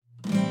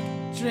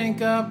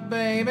Drink up,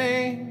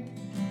 baby.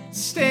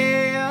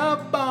 Stay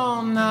up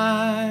all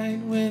night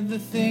with the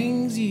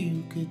things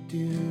you could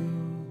do.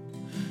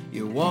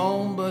 You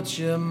won't, but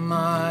you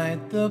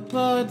might. The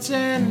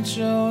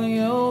potential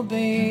you'll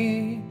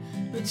be,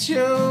 but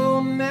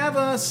you'll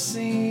never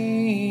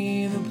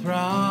see the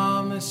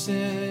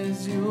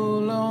promises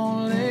you'll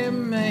only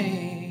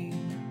make.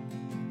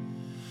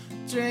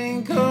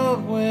 Drink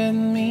up with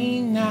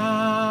me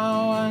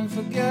now and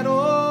forget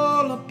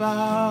all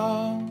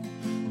about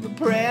the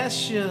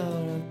pressure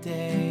of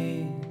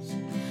days.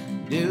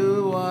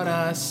 Do what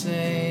I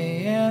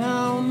say and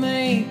I'll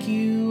make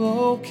you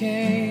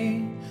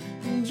okay.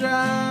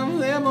 Drive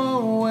them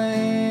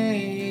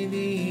away,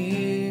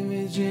 the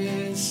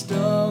images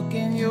stuck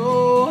in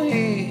your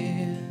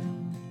head.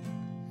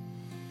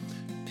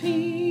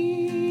 People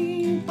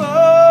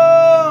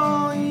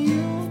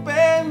you've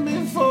been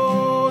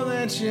before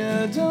that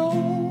you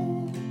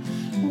don't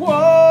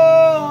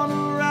want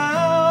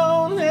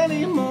around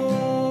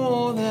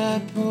anymore,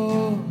 that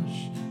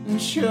push and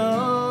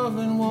shove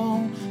and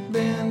won't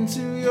bend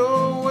to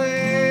your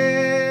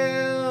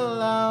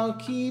will. I'll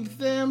keep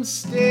them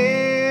still.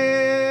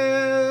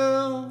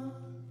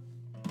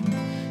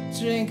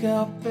 Drink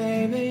up,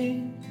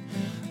 baby.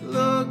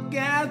 Look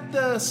at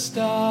the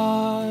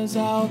stars.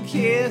 I'll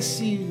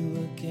kiss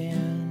you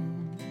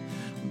again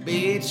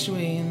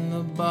between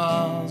the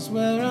bars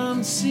where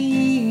I'm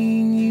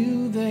seeing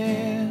you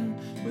there,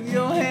 with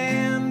your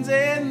hands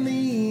in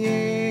the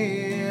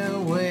air,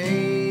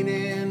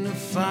 waiting to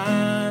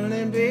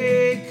finally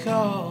be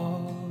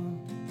called.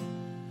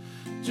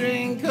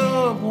 Drink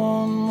up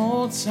one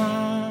more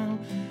time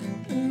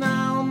and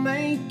I'll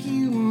make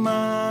you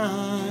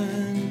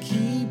mine,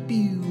 keep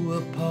you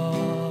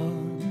apart,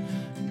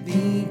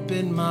 deep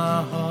in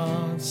my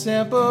heart,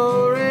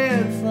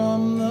 separate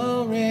from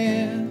the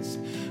rest,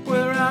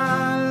 where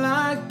I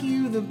like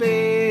you the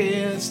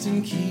best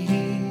and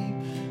keep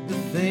the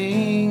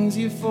things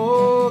you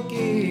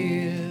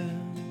forget.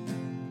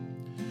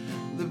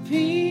 The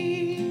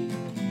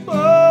people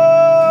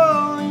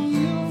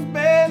you've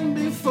been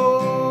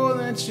before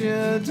that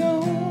you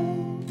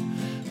don't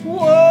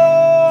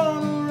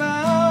want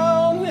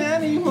around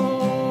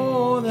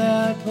anymore,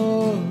 that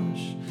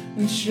push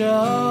and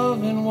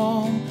shove and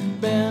won't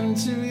bend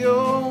to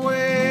your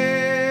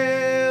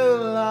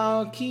will.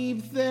 I'll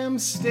keep them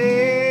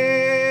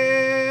still.